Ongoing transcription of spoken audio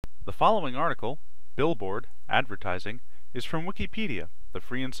The following article, Billboard Advertising, is from Wikipedia, the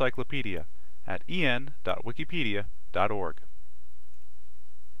free encyclopedia, at en.wikipedia.org.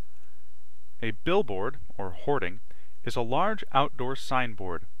 A billboard, or hoarding, is a large outdoor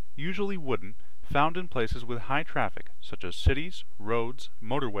signboard, usually wooden, found in places with high traffic, such as cities, roads,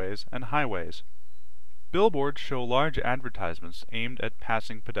 motorways, and highways. Billboards show large advertisements aimed at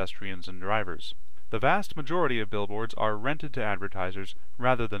passing pedestrians and drivers. The vast majority of billboards are rented to advertisers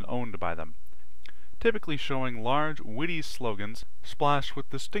rather than owned by them. Typically showing large, witty slogans splashed with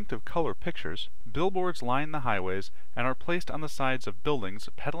distinctive color pictures, billboards line the highways and are placed on the sides of buildings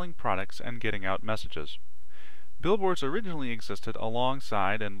peddling products and getting out messages. Billboards originally existed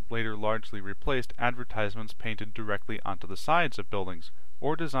alongside and later largely replaced advertisements painted directly onto the sides of buildings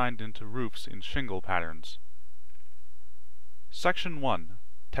or designed into roofs in shingle patterns. Section 1.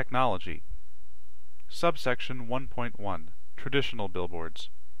 Technology. Subsection 1.1. Traditional billboards.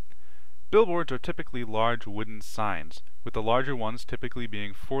 Billboards are typically large wooden signs, with the larger ones typically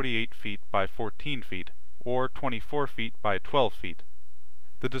being 48 feet by 14 feet, or 24 feet by 12 feet.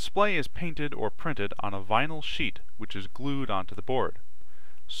 The display is painted or printed on a vinyl sheet which is glued onto the board.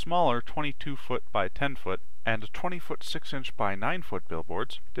 Smaller 22-foot by 10-foot and 20-foot 6-inch by 9-foot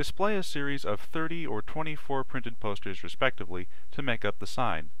billboards display a series of 30 or 24 printed posters respectively to make up the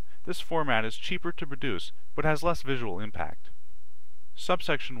sign. This format is cheaper to produce, but has less visual impact.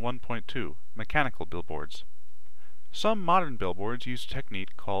 Subsection 1.2. Mechanical billboards. Some modern billboards use a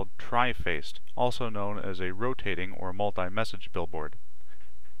technique called tri-faced, also known as a rotating or multi-message billboard.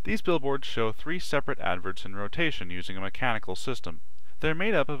 These billboards show 3 separate adverts in rotation using a mechanical system. They're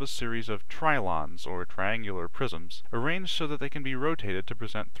made up of a series of trilons, or triangular prisms, arranged so that they can be rotated to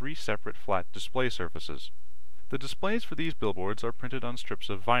present 3 separate flat display surfaces. The displays for these billboards are printed on strips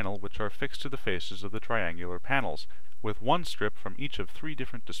of vinyl which are fixed to the faces of the triangular panels, with 1 strip from each of 3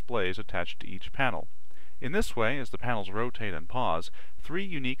 different displays attached to each panel. In this way, as the panels rotate and pause, 3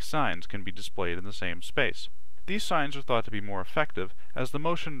 unique signs can be displayed in the same space. These signs are thought to be more effective, as the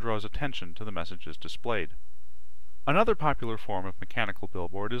motion draws attention to the messages displayed. Another popular form of mechanical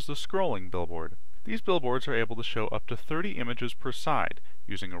billboard is the scrolling billboard. These billboards are able to show up to 30 images per side,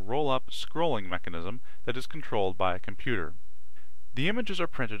 using a roll-up scrolling mechanism that is controlled by a computer. The images are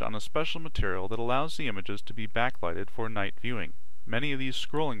printed on a special material that allows the images to be backlighted for night viewing. Many of these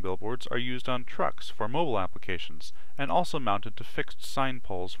scrolling billboards are used on trucks for mobile applications, and also mounted to fixed sign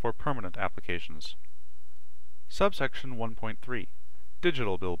poles for permanent applications. Subsection 1.3.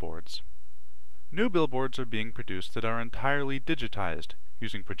 Digital billboards. New billboards are being produced that are entirely digitized,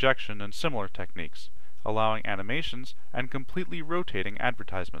 using projection and similar techniques, allowing animations and completely rotating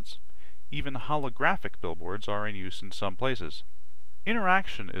advertisements. Even holographic billboards are in use in some places.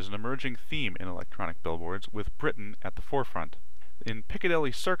 Interaction is an emerging theme in electronic billboards, with Britain at the forefront. In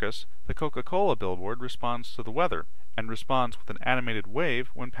Piccadilly Circus, the Coca-Cola billboard responds to the weather, and responds with an animated wave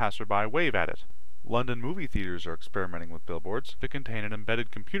when passerby wave at it. London movie theaters are experimenting with billboards that contain an embedded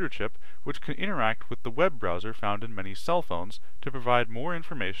computer chip which can interact with the web browser found in many cell phones to provide more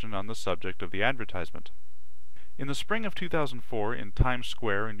information on the subject of the advertisement. In the spring of 2004 in Times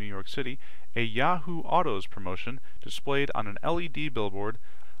Square in New York City, a Yahoo Autos promotion displayed on an LED billboard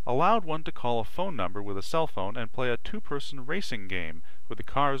allowed one to call a phone number with a cell phone and play a 2-person racing game where the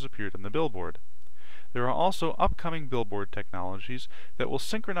cars appeared on the billboard. There are also upcoming billboard technologies that will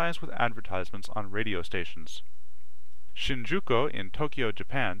synchronize with advertisements on radio stations. Shinjuku in Tokyo,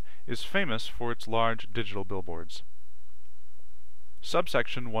 Japan is famous for its large digital billboards.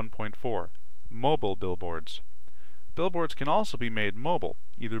 Subsection 1.4. Mobile billboards. Billboards can also be made mobile,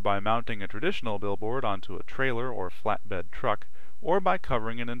 either by mounting a traditional billboard onto a trailer or flatbed truck, or by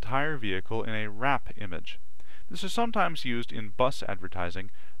covering an entire vehicle in a wrap image. This is sometimes used in bus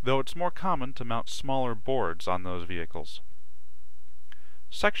advertising, though it's more common to mount smaller boards on those vehicles.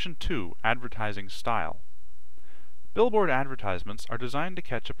 Section 2. Advertising style. Billboard advertisements are designed to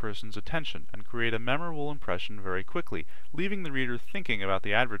catch a person's attention and create a memorable impression very quickly, leaving the reader thinking about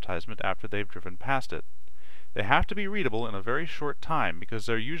the advertisement after they've driven past it. They have to be readable in a very short time because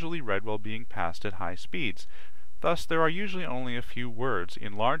they're usually read while being passed at high speeds. Thus, there are usually only a few words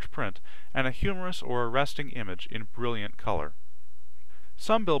in large print and a humorous or arresting image in brilliant color.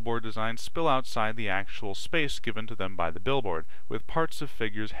 Some billboard designs spill outside the actual space given to them by the billboard, with parts of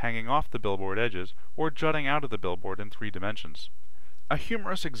figures hanging off the billboard edges or jutting out of the billboard in 3 dimensions. A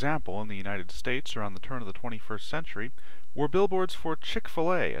humorous example in the United States around the turn of the 21st century were billboards for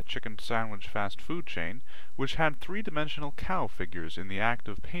Chick-fil-A, a chicken sandwich fast food chain, which had 3-dimensional cow figures in the act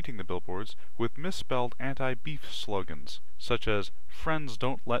of painting the billboards with misspelled anti-beef slogans, such as "Friends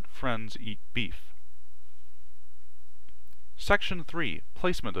don't let friends eat beef." Section 3.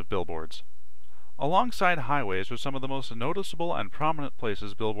 Placement of billboards. Alongside highways are some of the most noticeable and prominent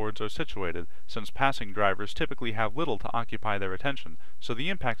places billboards are situated, since passing drivers typically have little to occupy their attention, so the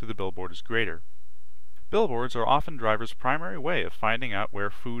impact of the billboard is greater. Billboards are often drivers' primary way of finding out where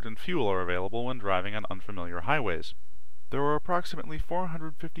food and fuel are available when driving on unfamiliar highways. There are approximately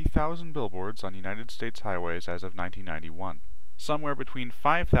 450,000 billboards on United States highways as of 1991. Somewhere between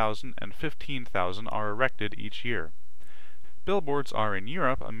 5,000 and 15,000 are erected each year. Billboards are in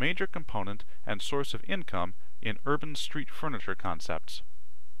Europe a major component and source of income in urban street furniture concepts.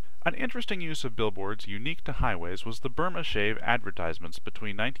 An interesting use of billboards unique to highways was the Burma Shave advertisements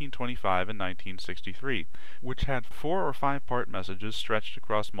between 1925 and 1963, which had 4 or 5-part messages stretched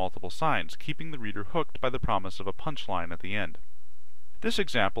across multiple signs, keeping the reader hooked by the promise of a punchline at the end. This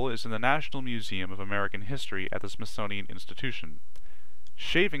example is in the National Museum of American History at the Smithsonian Institution.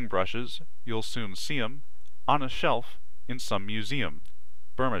 Shaving brushes, you'll soon see 'em, on a shelf in some museum.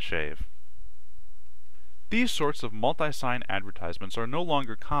 Burma Shave. These sorts of multi-sign advertisements are no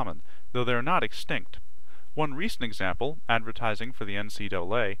longer common, though they are not extinct. One recent example, advertising for the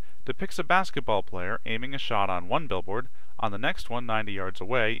NCAA, depicts a basketball player aiming a shot on one billboard. On the next one, 90 yards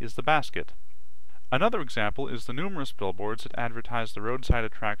away, is the basket. Another example is the numerous billboards that advertise the roadside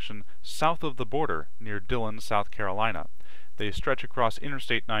attraction South of the Border near Dillon, South Carolina. They stretch across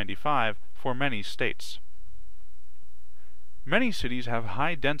Interstate 95 for many states. Many cities have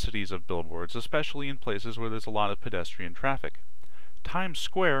high densities of billboards, especially in places where there's a lot of pedestrian traffic. Times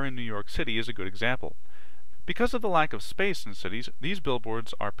Square in New York City is a good example. Because of the lack of space in cities, these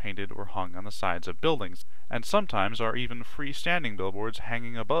billboards are painted or hung on the sides of buildings, and sometimes are even freestanding billboards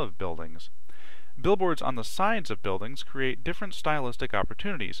hanging above buildings. Billboards on the sides of buildings create different stylistic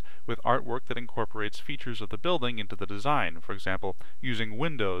opportunities, with artwork that incorporates features of the building into the design, for example, using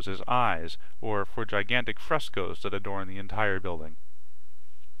windows as eyes, or for gigantic frescoes that adorn the entire building.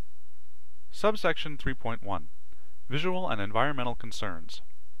 Subsection 3.1. Visual and environmental concerns.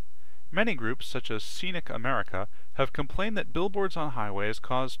 Many groups, such as Scenic America, have complained that billboards on highways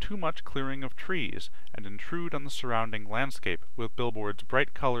cause too much clearing of trees and intrude on the surrounding landscape, with billboards'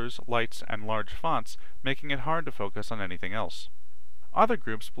 bright colors, lights, and large fonts making it hard to focus on anything else. Other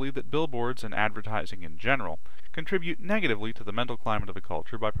groups believe that billboards and advertising in general contribute negatively to the mental climate of a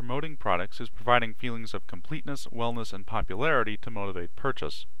culture by promoting products as providing feelings of completeness, wellness, and popularity to motivate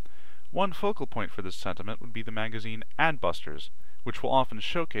purchase. One focal point for this sentiment would be the magazine Adbusters, which will often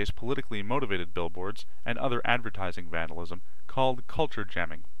showcase politically motivated billboards and other advertising vandalism called culture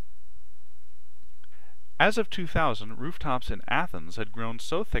jamming. As of 2000, rooftops in Athens had grown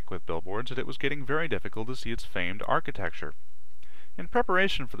so thick with billboards that it was getting very difficult to see its famed architecture. In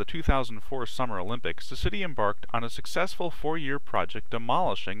preparation for the 2004 Summer Olympics, the city embarked on a successful 4-year project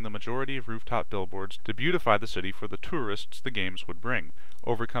demolishing the majority of rooftop billboards to beautify the city for the tourists the games would bring,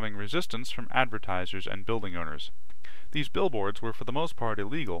 overcoming resistance from advertisers and building owners. These billboards were for the most part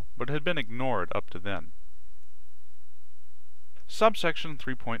illegal, but had been ignored up to then. Subsection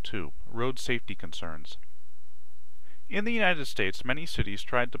 3.2. Road safety concerns. In the United States, many cities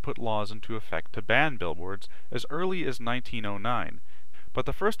tried to put laws into effect to ban billboards as early as 1909, but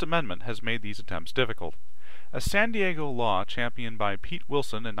the First Amendment has made these attempts difficult. A San Diego law championed by Pete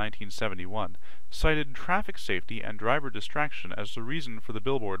Wilson in 1971 cited traffic safety and driver distraction as the reason for the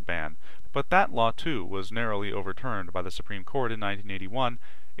billboard ban, but that law too was narrowly overturned by the Supreme Court in 1981,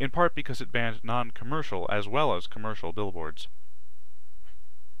 in part because it banned non-commercial as well as commercial billboards.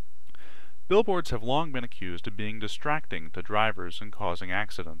 Billboards have long been accused of being distracting to drivers and causing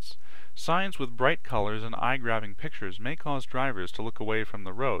accidents. Signs with bright colors and eye-grabbing pictures may cause drivers to look away from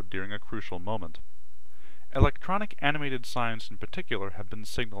the road during a crucial moment. Electronic animated signs in particular have been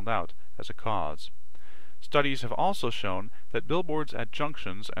signaled out as a cause. Studies have also shown that billboards at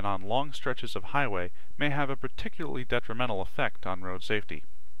junctions and on long stretches of highway may have a particularly detrimental effect on road safety.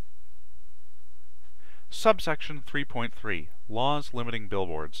 Subsection 3.3. Laws limiting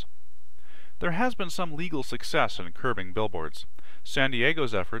billboards. There has been some legal success in curbing billboards. San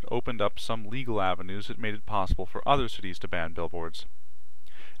Diego's effort opened up some legal avenues that made it possible for other cities to ban billboards.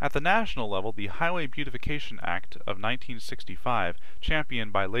 At the national level, the Highway Beautification Act of 1965,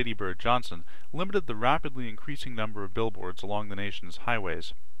 championed by Lady Bird Johnson, limited the rapidly increasing number of billboards along the nation's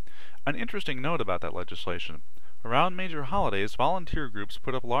highways. An interesting note about that legislation: around major holidays, volunteer groups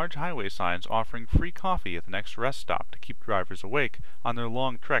put up large highway signs offering free coffee at the next rest stop to keep drivers awake on their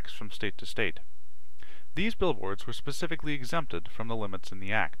long treks from state to state. These billboards were specifically exempted from the limits in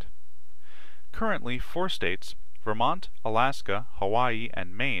the Act. Currently, 4 states, Vermont, Alaska, Hawaii,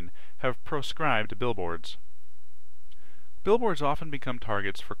 and Maine, have proscribed billboards. Billboards often become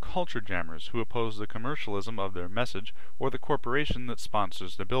targets for culture jammers who oppose the commercialism of their message or the corporation that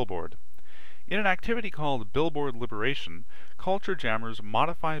sponsors the billboard. In an activity called Billboard Liberation, culture jammers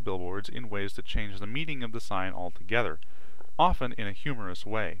modify billboards in ways that change the meaning of the sign altogether, often in a humorous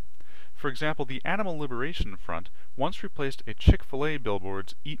way. For example, the Animal Liberation Front once replaced a Chick-fil-A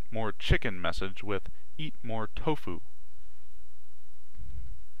billboard's "Eat More Chicken" message with "Eat More Tofu."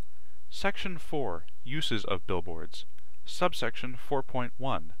 Section 4. Uses of billboards. Subsection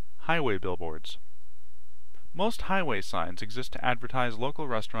 4.1. Highway billboards. Most highway signs exist to advertise local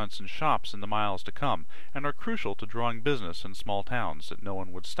restaurants and shops in the miles to come, and are crucial to drawing business in small towns that no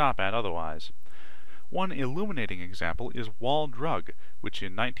one would stop at otherwise. One illuminating example is Wall Drug, which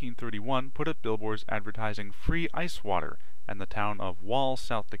in 1931 put up billboards advertising free ice water, and the town of Wall,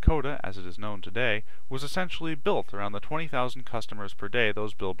 South Dakota, as it is known today, was essentially built around the 20,000 customers per day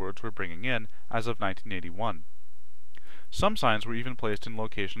those billboards were bringing in as of 1981. Some signs were even placed in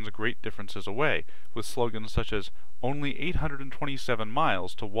locations great distances away, with slogans such as "Only 827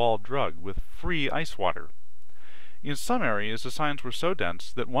 miles to Wall Drug with free ice water." In some areas the signs were so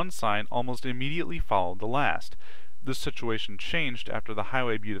dense that one sign almost immediately followed the last. This situation changed after the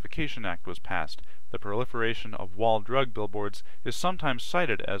Highway Beautification Act was passed. The proliferation of Wall Drug billboards is sometimes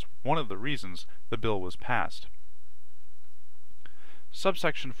cited as one of the reasons the bill was passed.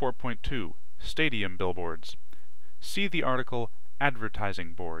 Subsection 4.2. Stadium billboards. See the article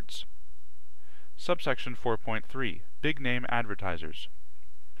Advertising boards. Subsection 4.3. Big name advertisers.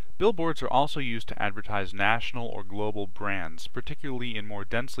 Billboards are also used to advertise national or global brands, particularly in more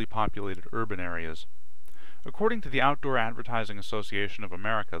densely populated urban areas. According to the Outdoor Advertising Association of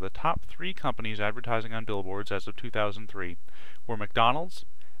America, the top 3 companies advertising on billboards as of 2003 were McDonald's,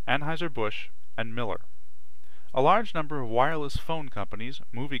 Anheuser-Busch, and Miller. A large number of wireless phone companies,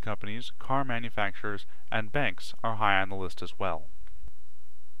 movie companies, car manufacturers, and banks are high on the list as well.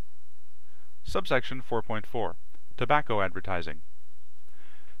 Subsection 4.4. Tobacco advertising.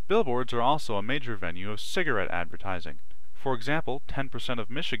 Billboards are also a major venue of cigarette advertising. For example, 10% of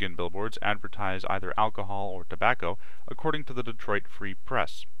Michigan billboards advertise either alcohol or tobacco, according to the Detroit Free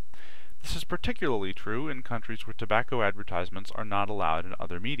Press. This is particularly true in countries where tobacco advertisements are not allowed in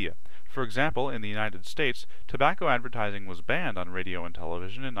other media. For example, in the United States, tobacco advertising was banned on radio and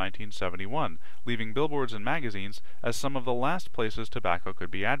television in 1971, leaving billboards and magazines as some of the last places tobacco could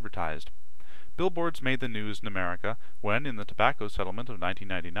be advertised. Billboards made the news in America when, in the tobacco settlement of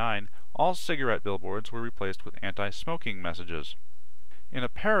 1999, all cigarette billboards were replaced with anti-smoking messages. In a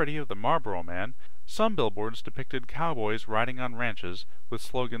parody of the Marlboro Man, some billboards depicted cowboys riding on ranches with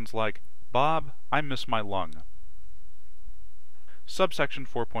slogans like, "Bob, I miss my lung." Subsection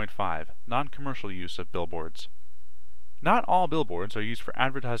 4.5. Non-commercial use of billboards. Not all billboards are used for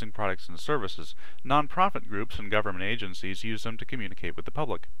advertising products and services. Non-profit groups and government agencies use them to communicate with the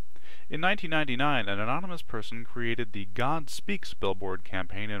public. In 1999, an anonymous person created the God Speaks billboard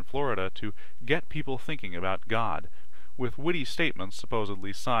campaign in Florida to get people thinking about God, with witty statements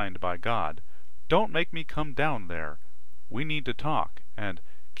supposedly signed by God. "Don't make me come down there," "We need to talk," and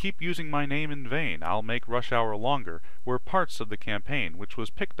 "Keep using my name in vain, I'll make rush hour longer," were parts of the campaign, which was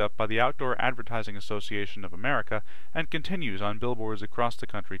picked up by the Outdoor Advertising Association of America and continues on billboards across the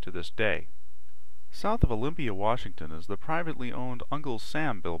country to this day. South of Olympia, Washington, is the privately owned Uncle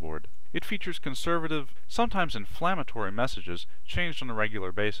Sam billboard. It features conservative, sometimes inflammatory messages, changed on a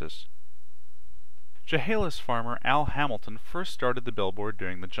regular basis. Chehalis farmer Al Hamilton first started the billboard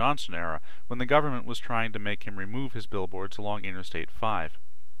during the Johnson era, when the government was trying to make him remove his billboards along Interstate 5.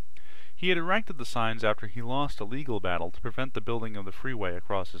 He had erected the signs after he lost a legal battle to prevent the building of the freeway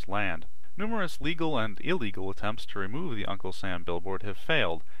across his land. Numerous legal and illegal attempts to remove the Uncle Sam billboard have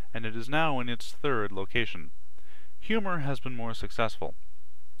failed, and it is now in its 3rd location. Humor has been more successful.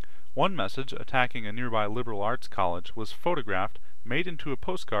 One message attacking a nearby liberal arts college was photographed, made into a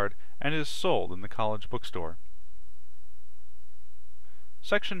postcard, and is sold in the college bookstore.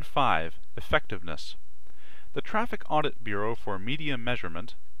 Section 5. Effectiveness. The Traffic Audit Bureau for Media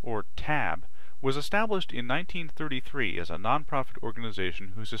Measurement, or TAB, was established in 1933 as a nonprofit organization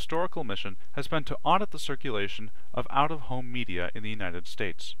whose historical mission has been to audit the circulation of out-of-home media in the United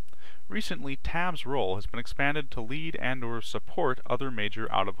States. Recently, TAB's role has been expanded to lead and/or support other major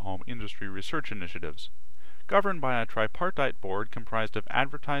out-of-home industry research initiatives. Governed by a tripartite board comprised of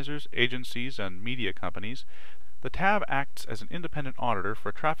advertisers, agencies, and media companies, the TAB acts as an independent auditor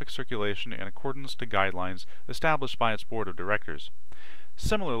for traffic circulation in accordance to guidelines established by its board of directors.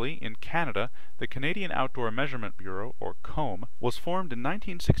 Similarly, in Canada, the Canadian Outdoor Measurement Bureau, or COMB, was formed in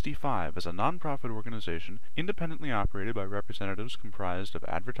 1965 as a non-profit organization independently operated by representatives comprised of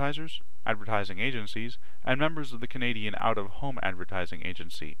advertisers, advertising agencies, and members of the Canadian Out-of-Home Advertising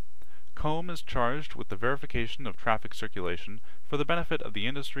Agency. COMB is charged with the verification of traffic circulation for the benefit of the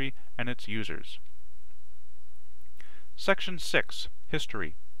industry and its users. Section 6.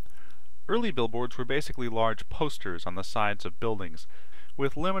 History. Early billboards were basically large posters on the sides of buildings,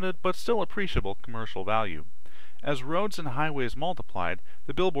 with limited but still appreciable commercial value. As roads and highways multiplied,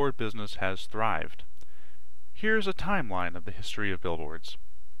 the billboard business has thrived. Here's a timeline of the history of billboards.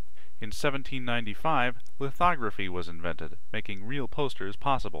 In 1795, lithography was invented, making real posters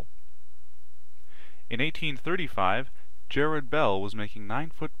possible. In 1835, Jared Bell was making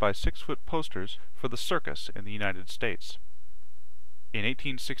 9-foot by 6-foot posters for the circus in the United States. In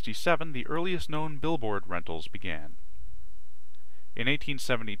 1867, the earliest known billboard rentals began. In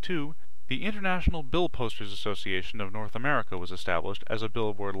 1872, the International Bill Posters Association of North America was established as a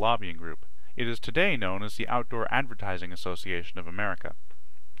billboard lobbying group. It is today known as the Outdoor Advertising Association of America.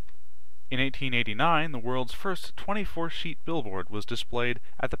 In 1889, the world's first 24-sheet billboard was displayed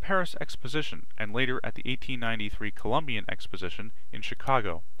at the Paris Exposition and later at the 1893 Columbian Exposition in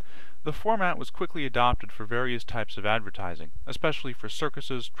Chicago. The format was quickly adopted for various types of advertising, especially for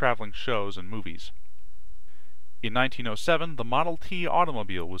circuses, traveling shows, and movies. In 1907, the Model T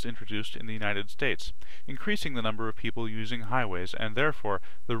automobile was introduced in the United States, increasing the number of people using highways and therefore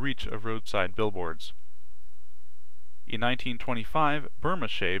the reach of roadside billboards. In 1925, Burma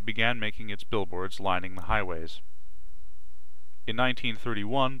Shave began making its billboards lining the highways. In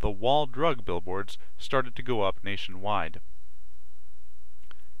 1931, the wall drug billboards started to go up nationwide.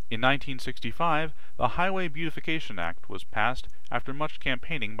 In 1965, the Highway Beautification Act was passed after much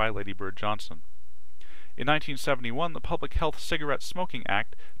campaigning by Lady Bird Johnson. In 1971, the Public Health Cigarette Smoking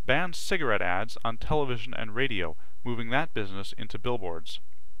Act banned cigarette ads on television and radio, moving that business into billboards.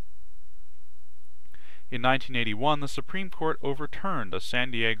 In 1981, the Supreme Court overturned a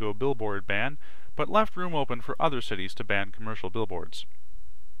San Diego billboard ban, but left room open for other cities to ban commercial billboards.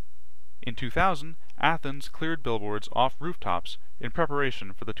 In 2000, Athens cleared billboards off rooftops in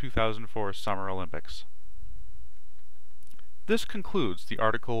preparation for the 2004 Summer Olympics. This concludes the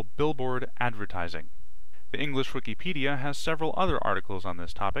article Billboard Advertising. The English Wikipedia has several other articles on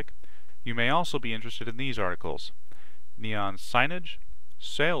this topic. You may also be interested in these articles: neon signage,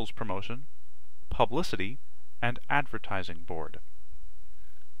 sales promotion, publicity, and advertising board.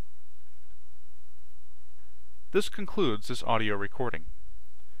 This concludes this audio recording.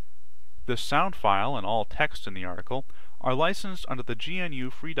 This sound file and all text in the article are licensed under the GNU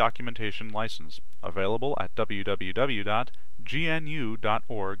Free Documentation License, available at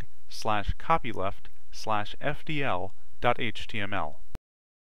www.gnu.org/copyleft/fdl.html.